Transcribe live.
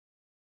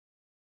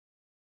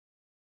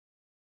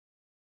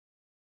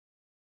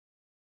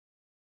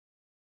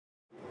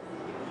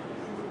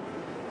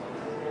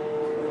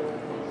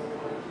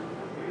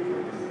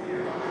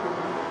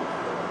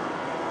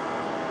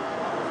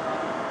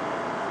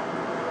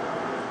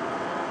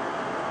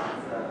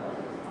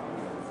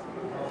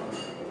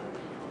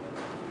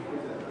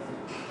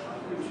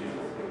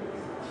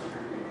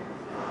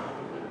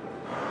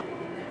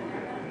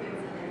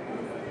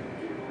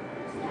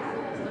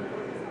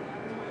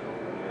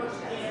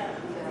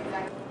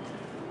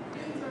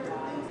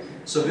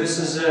So this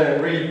is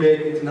a really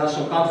big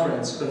international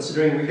conference,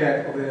 considering we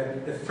have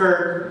a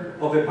third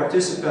of the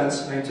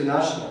participants are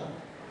international.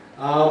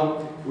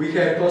 We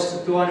have close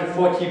to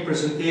 240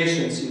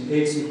 presentations in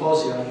 8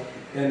 symposia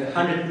and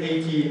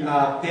 180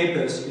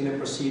 papers in the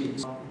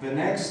proceedings. The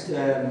next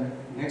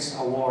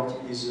award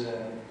is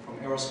from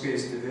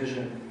Aerospace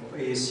Division of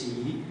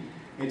ASCE.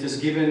 It is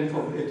given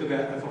for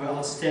the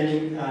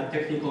outstanding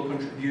technical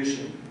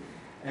contribution.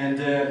 And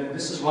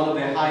this is one of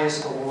the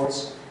highest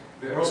awards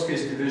the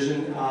Aerospace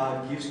Division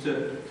gives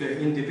to the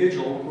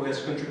individual who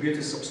has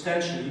contributed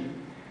substantially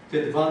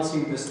to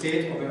advancing the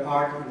state of the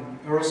art in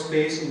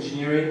aerospace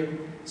engineering,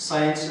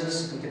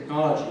 sciences and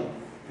technology,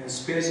 and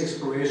space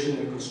exploration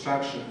and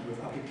construction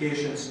with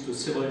applications to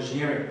civil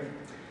engineering.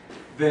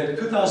 The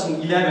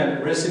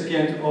 2011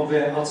 recipient of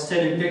the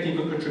Outstanding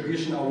Technical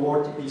Contribution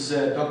Award is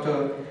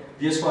Dr.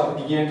 Wiesław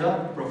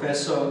Binienda,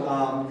 Professor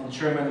and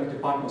Chairman of the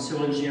Department of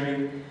Civil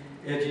Engineering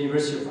at the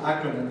University of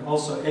Akron, and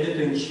also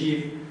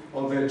Editor-in-Chief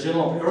of the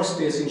Journal of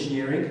Aerospace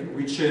Engineering,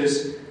 which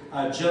is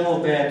a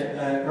journal that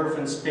Earth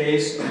and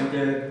Space and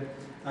the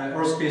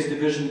Aerospace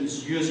Division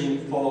is using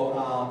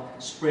for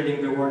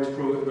spreading the word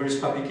through various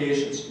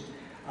publications.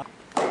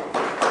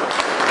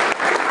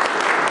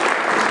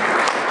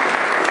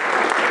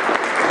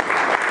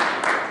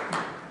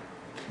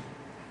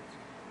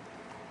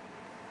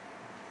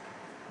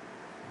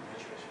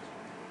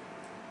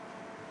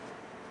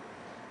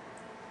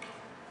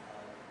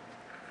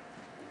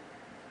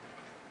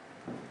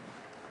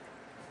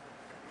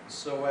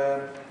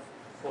 So,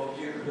 for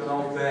you who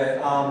know, the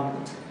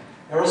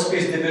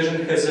Aerospace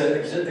Division has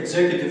an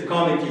executive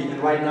committee,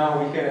 and right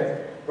now we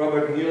have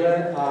Robert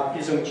Mueller,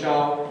 Pizong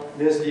Chow,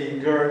 Leslie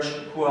Gerch,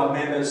 who are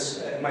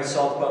members,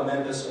 myself, who are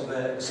members of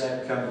the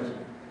exec committee.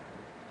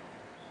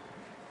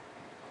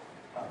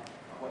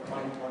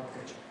 One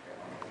picture.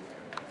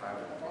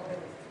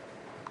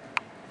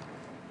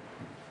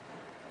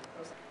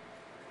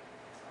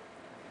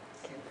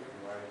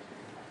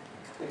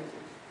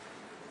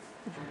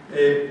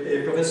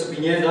 Professor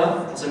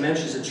Binienda, as I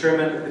mentioned, is the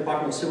chairman of the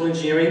Department of Civil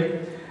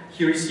Engineering.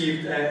 He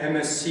received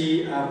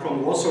MSc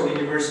from Warsaw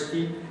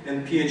University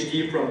and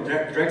Ph.D. from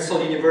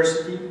Drexel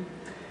University.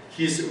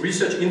 His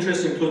research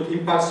interests include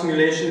impact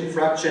simulation,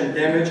 fracture and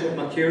damage of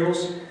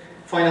materials,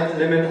 finite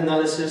element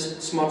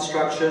analysis, smart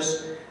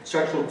structures,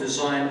 structural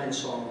design, and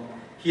so on.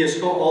 He has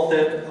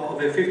co-authored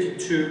over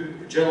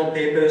 52 journal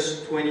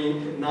papers,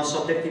 20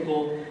 NASA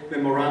technical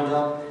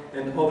memoranda,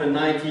 and over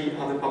 90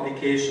 other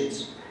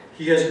publications.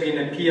 He has been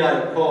a PI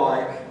or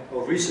COI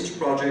of research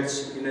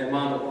projects in the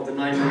amount of over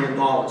 $9 million.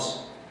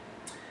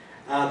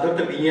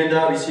 Dr.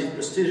 Binienda received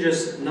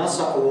prestigious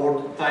NASA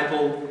award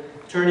titled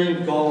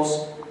Turning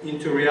Goals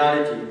into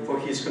Reality for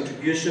his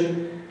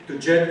contribution to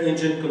jet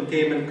engine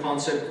containment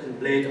concept and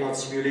blade art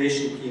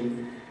simulation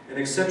team, an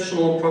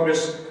exceptional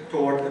progress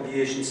toward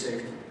aviation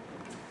safety.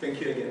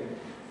 Thank you again.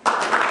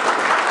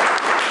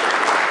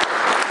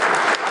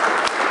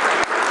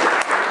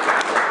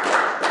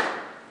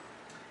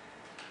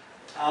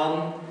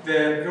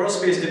 The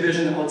Aerospace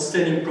Division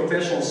Outstanding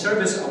Professional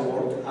Service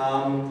Award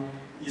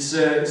is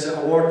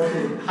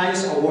the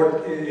highest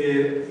award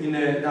in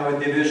our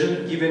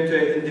division, given to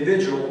an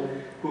individual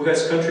who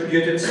has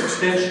contributed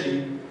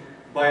substantially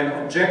by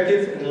an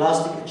objective and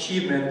lasting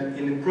achievement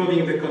in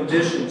improving the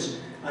conditions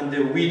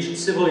under which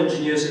civil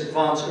engineers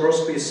advance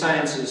aerospace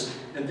sciences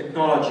and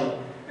technology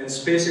and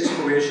space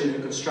exploration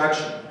and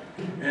construction.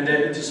 And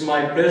it is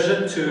my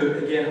pleasure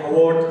to again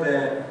award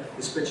the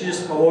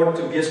prestigious award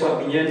to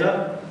Wiesław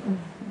Binienda.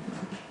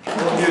 All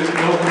of you know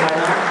who I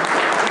am.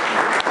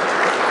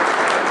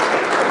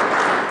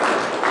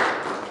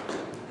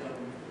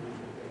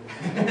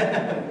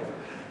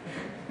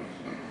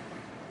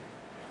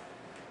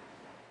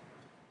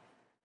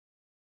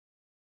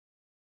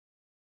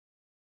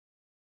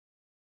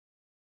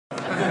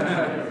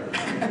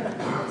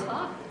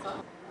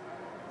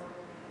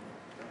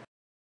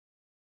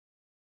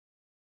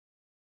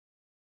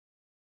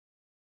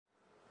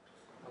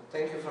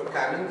 Thank you for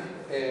coming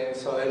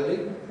so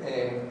early.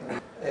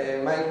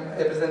 My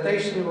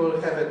presentation will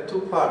have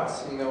two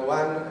parts.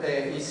 One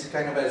is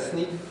kind of a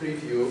sneak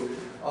preview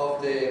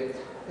of the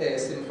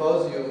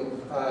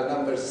symposium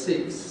number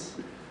 6,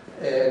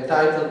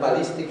 titled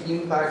Ballistic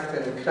Impact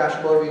and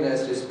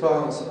Crashworthiness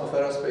Response of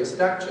Aerospace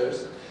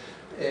Structures,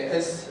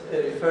 as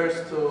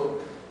refers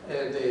to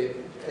the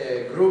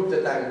group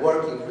that I'm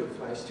working with,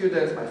 my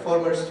students, my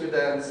former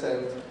students,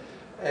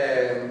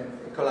 and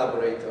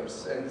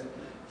collaborators. And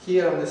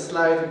here on the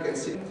slide you can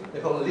see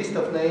the whole list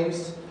of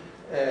names.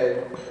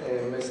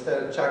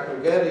 Mr. Chuck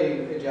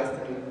Ruggeri,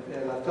 Justin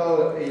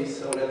Latoll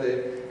is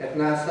already at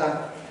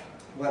NASA.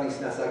 One is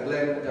NASA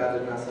Glenn, the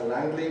other NASA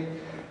Langley.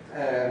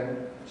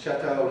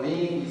 Xiaotao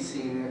Li is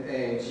in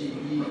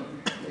GE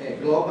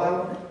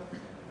Global.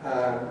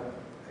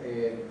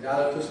 The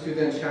other two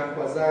students,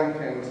 Xianghua Zhang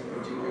and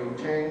Jingyong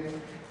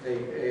Cheng,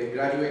 they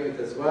graduated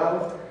as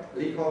well.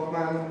 Lee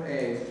Hoffman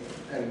and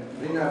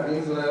Rina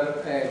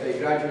Winsler, they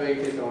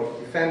graduated or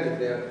defended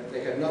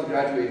they have not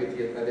graduated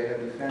yet, but they have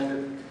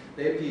defended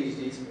their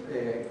PhDs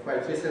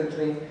quite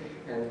recently,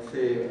 and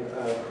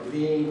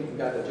Lee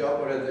got a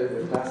job already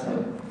with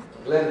NASA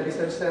Glenn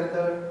Research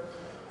Center,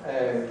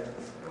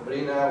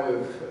 Brina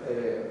with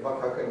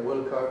Babcock and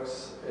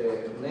Wilcox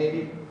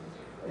Navy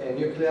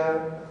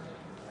Nuclear,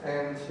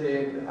 and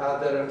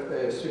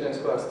other students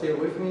who are still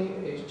with me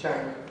is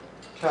Chao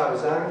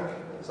Zhang,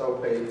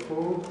 Zhao Pei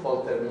Fu,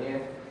 Paul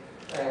Ternier,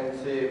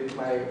 and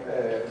my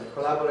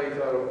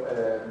collaborator,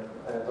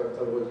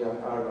 Dr. William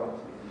Arnold.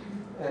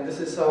 And this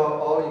is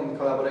all in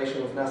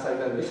collaboration with NASA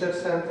Glenn Research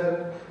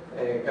Center,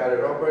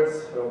 Gary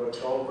Roberts, Robert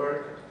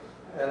Goldberg,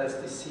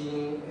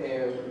 LSTC,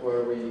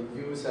 where we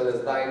use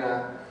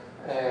LS-DYNA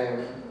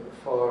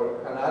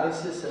for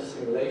analysis and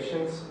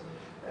simulations.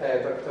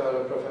 Prof.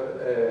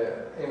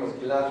 Amos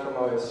Gillard from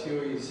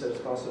OSU is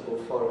responsible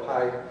for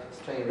high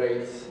strain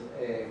rates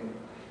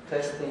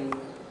testing,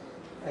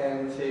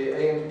 and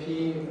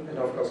A&P, and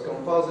of course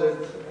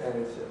composite,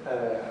 and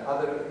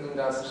other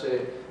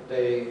industry,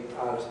 they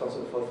are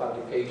responsible for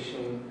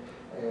fabrication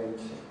and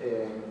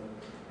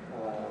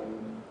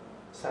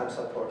some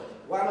support.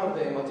 One of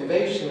the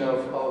motivation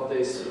of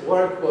this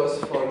work was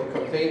for the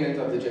containment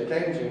of the jet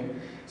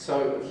engine.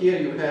 So here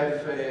you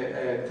have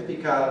a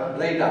typical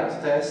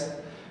laid-out test,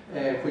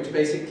 which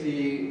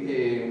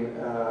basically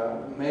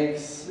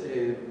makes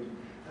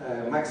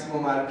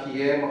maximum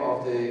RPM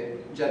of the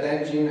jet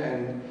engine,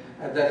 and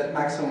at that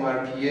maximum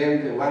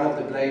RPM, one of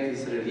the blades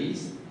is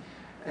released.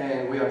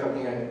 And we are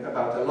talking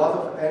about a lot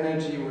of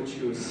energy, which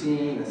you'll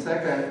see in a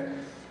second.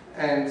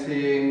 And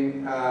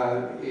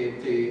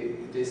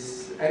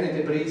any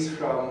debris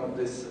from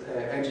this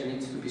engine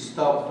needs to be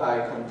stopped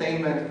by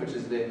containment, which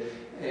is the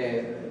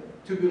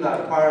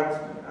tubular part,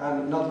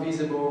 not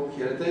visible.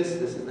 Here it is.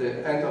 This is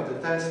the end of the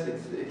test.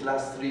 It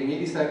lasts 3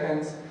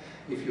 milliseconds.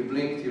 If you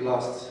blinked, you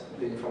lost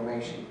the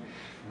information.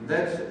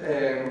 That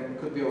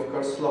could be, of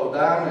course, slowed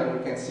down, and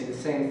we can see the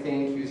same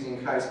thing using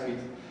high-speed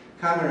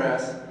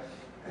cameras.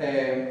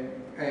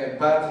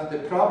 But the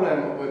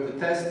problem with the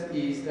test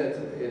is that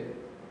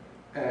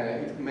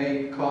it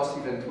may cost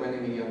even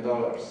 $20 million.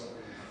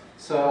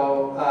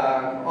 So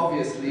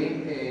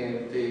obviously,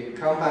 the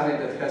company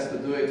that has to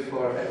do it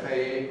for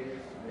FAA,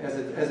 as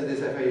it is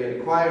FAA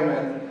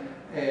requirement,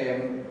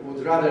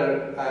 would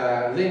rather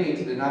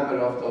limit the number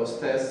of those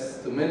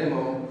tests to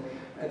minimum.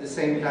 At the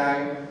same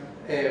time,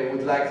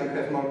 would like to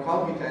have more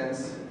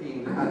competence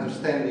in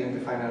understanding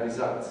the final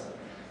results.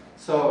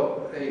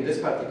 So in this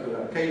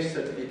particular case,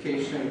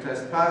 certification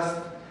test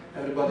passed,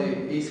 everybody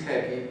is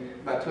happy,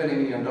 but $20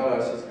 million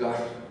is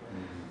gone.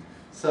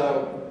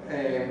 So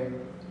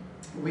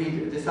we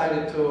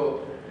decided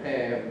to,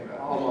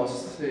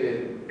 almost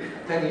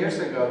 10 years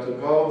ago, to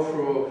go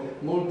through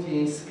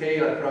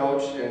multi-scale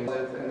approach and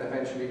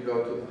eventually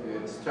go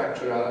to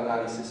structural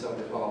analysis of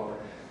the whole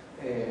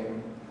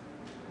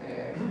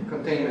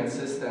containment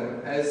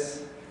system,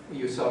 as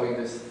you saw in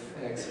this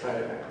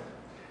experiment.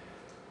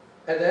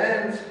 At the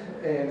end,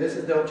 this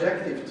is the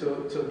objective,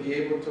 to be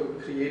able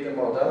to create a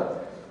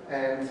model,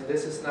 and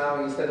this is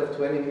now, instead of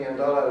 $20 million,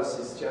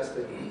 it's just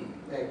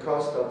a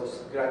cost of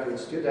this graduate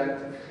student,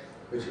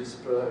 which is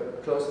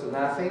close to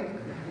nothing,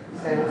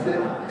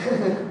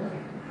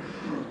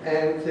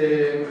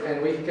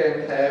 and we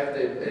can have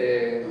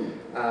the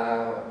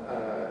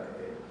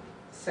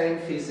same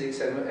physics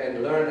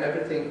and learn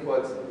everything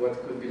what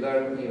could be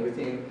learned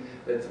within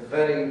that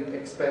very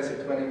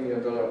expensive $20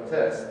 million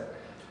test.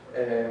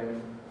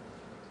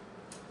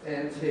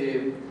 And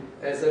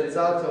as a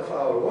result of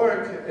our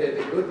work,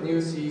 the good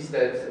news is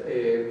that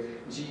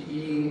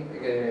GE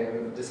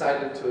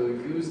decided to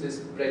use this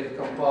braided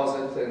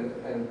composite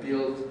and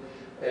build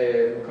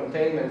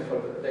containment for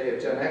the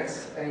Gen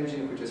X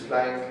engine, which is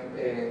flying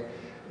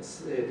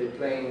the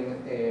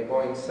plane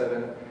Boeing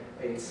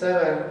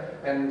 787,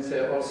 and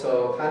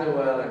also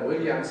Honeywell and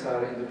Williams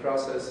are in the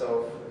process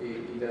of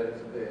either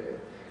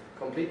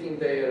completing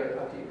their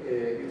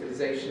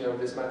utilization of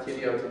this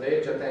material to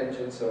their jet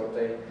engines, or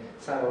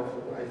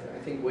I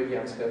think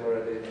Williams have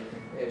already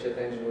a jet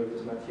engine with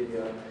this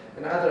material.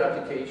 And other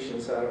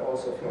applications are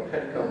also for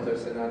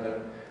helicopters and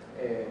other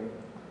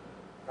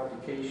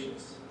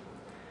applications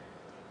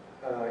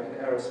in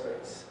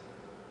aerospace.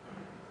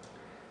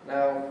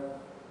 Now,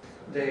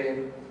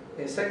 the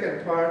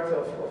second part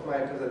of my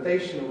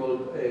presentation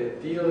will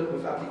deal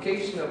with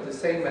application of the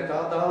same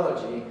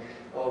methodology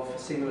of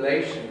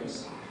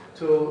simulations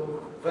to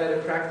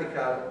very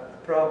practical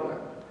problem.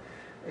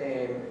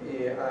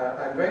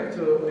 I'm going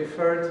to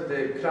refer to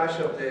the crash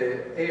of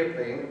the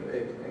airplane,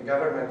 a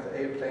government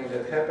airplane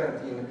that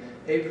happened in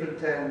April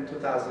 10,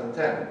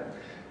 2010.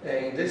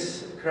 In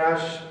this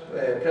crash,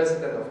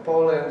 President of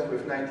Poland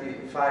with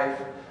 95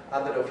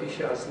 other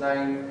officials,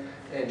 9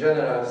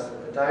 generals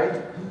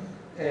died.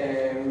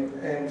 And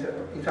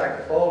in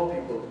fact, all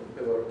people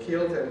were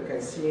killed, and you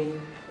can see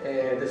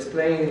this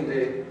plane in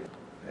the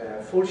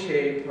full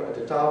shape at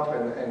the top,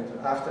 and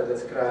after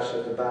this crash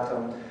at the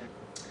bottom.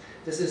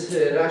 This is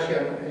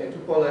Russian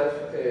Tupolev,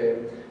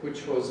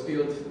 which was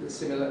built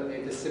similar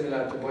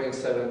to Boeing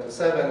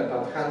 727,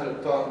 about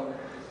 100-ton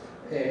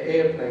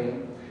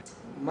airplane.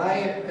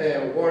 My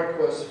work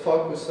was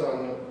focused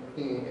on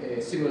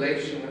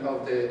simulation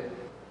of the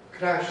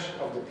crash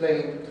of the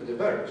plane to the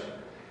verge.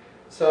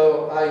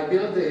 So I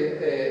built the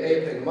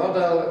airplane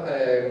model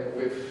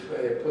with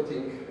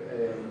putting,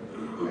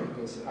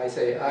 I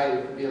say I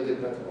built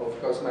it, but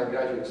of course my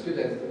graduate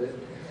students did it,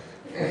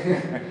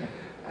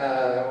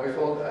 with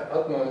all the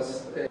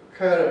utmost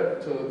care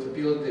to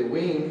build the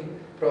wing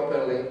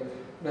properly.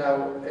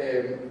 Now,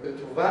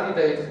 to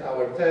validate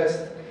our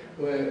test,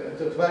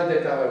 to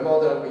validate our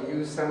model, we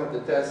used some of the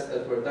tests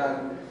that were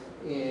done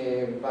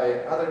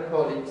by other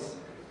colleagues.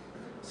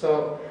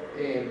 So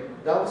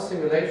those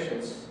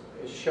simulations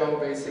show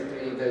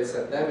basically there's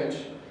a damage.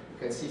 You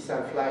can see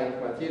some flying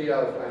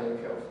material, flying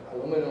of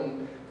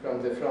aluminum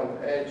from the front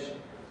edge.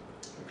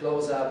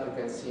 Close up, you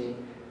can see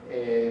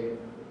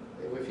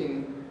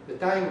within the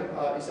time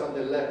is on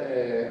the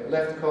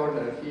left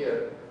corner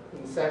here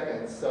in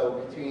seconds.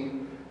 So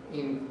between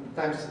in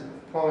times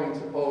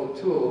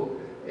 0.02,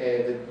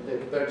 the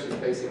verge is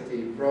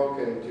basically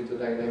broken due to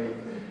dynamic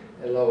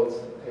load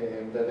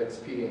that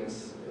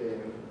experience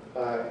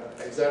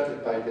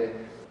exerted by the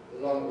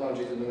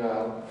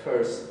longitudinal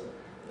first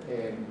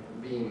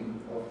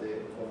beam of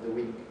the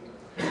wing.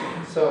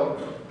 So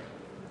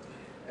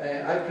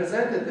I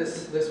presented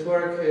this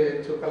work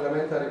to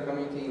parliamentary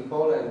committee in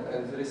Poland,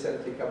 and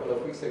recently, a couple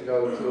of weeks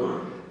ago,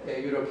 to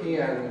a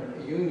European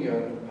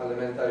Union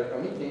parliamentary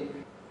committee.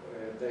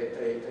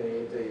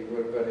 They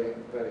were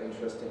very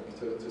interesting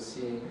to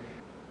see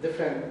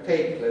different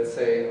take, let's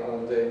say,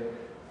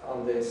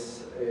 on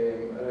this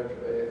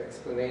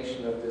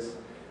explanation of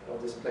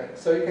this plane.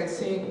 So you can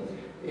see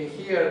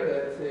here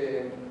that,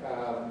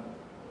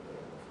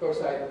 of course,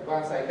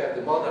 once I have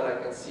the model,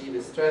 I can see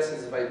the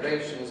stresses,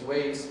 vibrations,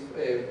 waves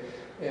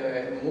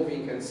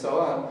moving, and so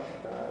on.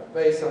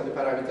 Based on the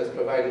parameters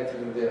provided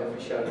in the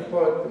official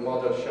report, the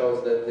model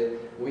shows that the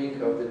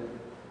wing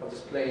of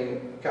this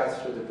plane cuts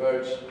through the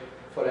verge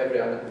for every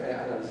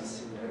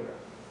analysis scenario.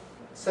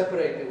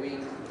 Separate the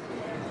wing.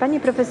 Panie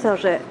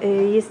profesorze,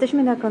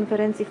 jesteśmy na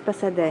konferencji w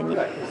Pasadenie.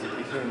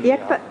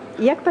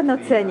 Jak pan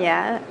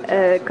ocenia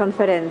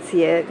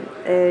konferencję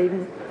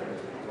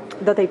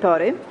do tej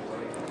pory?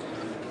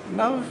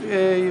 No,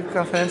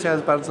 konferencja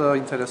jest bardzo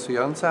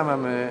interesująca.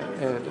 Mamy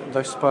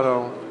dość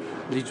sporą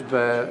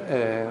liczbę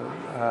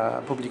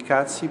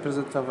publikacji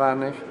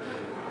prezentowanych.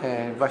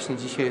 Właśnie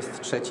dzisiaj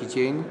jest trzeci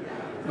dzień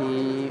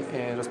i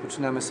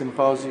rozpoczynamy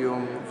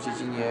sympozjum w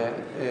dziedzinie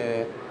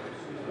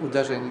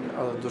uderzeń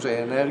o dużej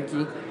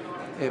energii.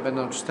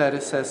 Będą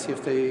 4 sesje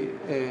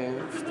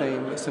w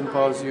tym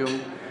sympozjum.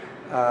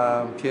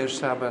 W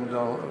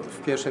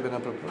pierwszej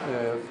będą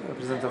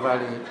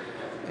prezentowali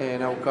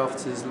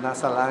naukowcy z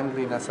NASA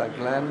Langley, NASA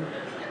Glenn,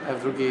 a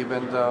w drugiej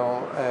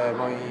będą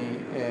moi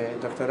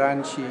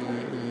doktoranci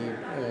i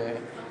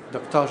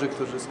doktorzy,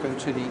 którzy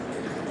skończyli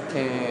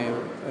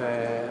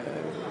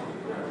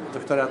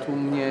doktorat u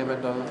mnie,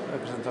 będą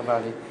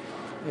prezentowali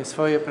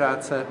swoje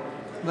prace.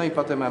 No i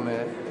potem mamy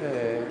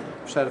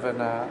przerwę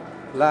na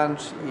lunch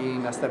i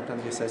następne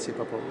 2 sesje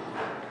po południu.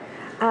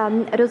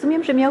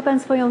 Rozumiem, że miał pan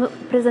swoją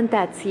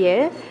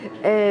prezentację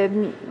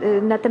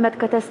na temat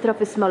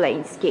katastrofy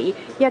smoleńskiej.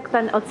 Jak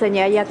pan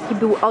ocenia, jaki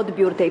był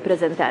odbiór tej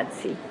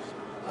prezentacji?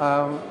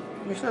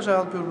 Myślę, że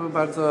odbiór był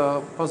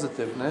bardzo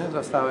pozytywny.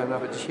 Dostałem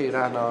nawet dzisiaj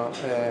rano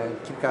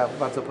kilka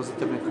bardzo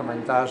pozytywnych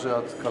komentarzy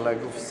od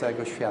kolegów z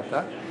całego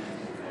świata.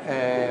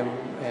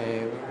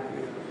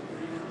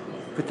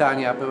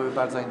 Pytania były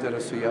bardzo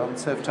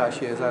interesujące w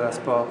czasie zaraz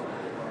po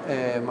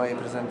mojej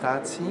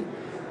prezentacji.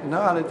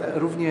 No ale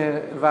równie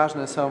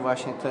ważne są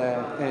właśnie te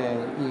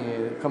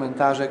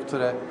komentarze,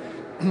 które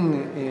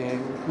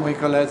moi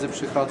koledzy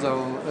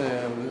przychodzą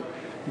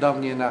do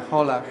mnie na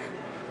holach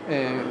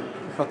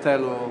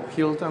hotelu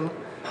Hilton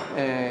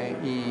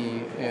i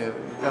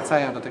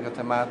wracają do tego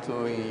tematu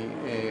i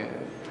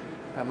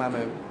mamy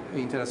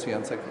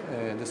interesujące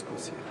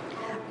dyskusje.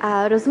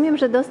 A rozumiem,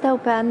 że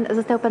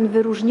został pan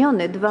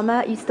wyróżniony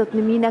 2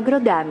 istotnymi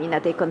nagrodami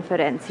na tej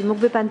konferencji.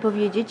 Mógłby pan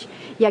powiedzieć,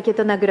 jakie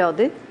to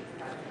nagrody?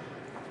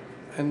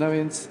 No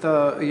więc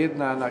to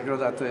jedna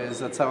nagroda to jest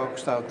za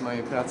całokształt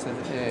mojej pracy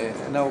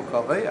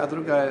naukowej, a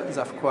druga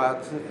za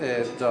wkład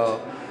do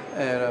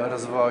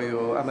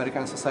rozwoju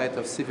American Society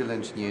of Civil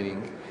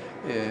Engineering,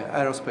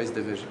 Aerospace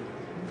Division.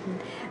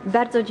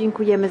 Bardzo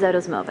dziękujemy za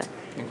rozmowę.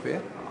 Dziękuję.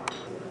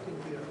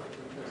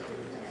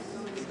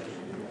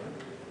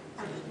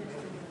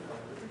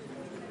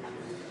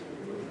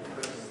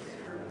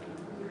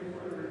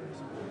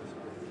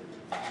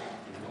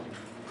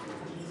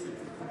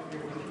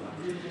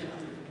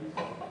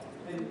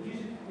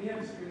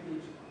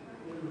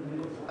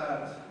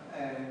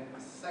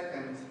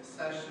 Second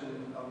session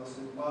of the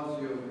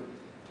symposium.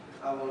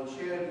 I will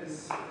chair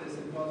this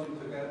symposium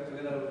together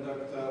with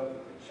Dr.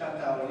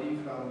 Shatao Li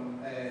from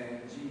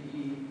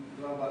GE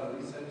Global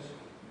Research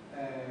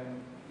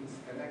in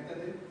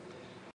Schenectady.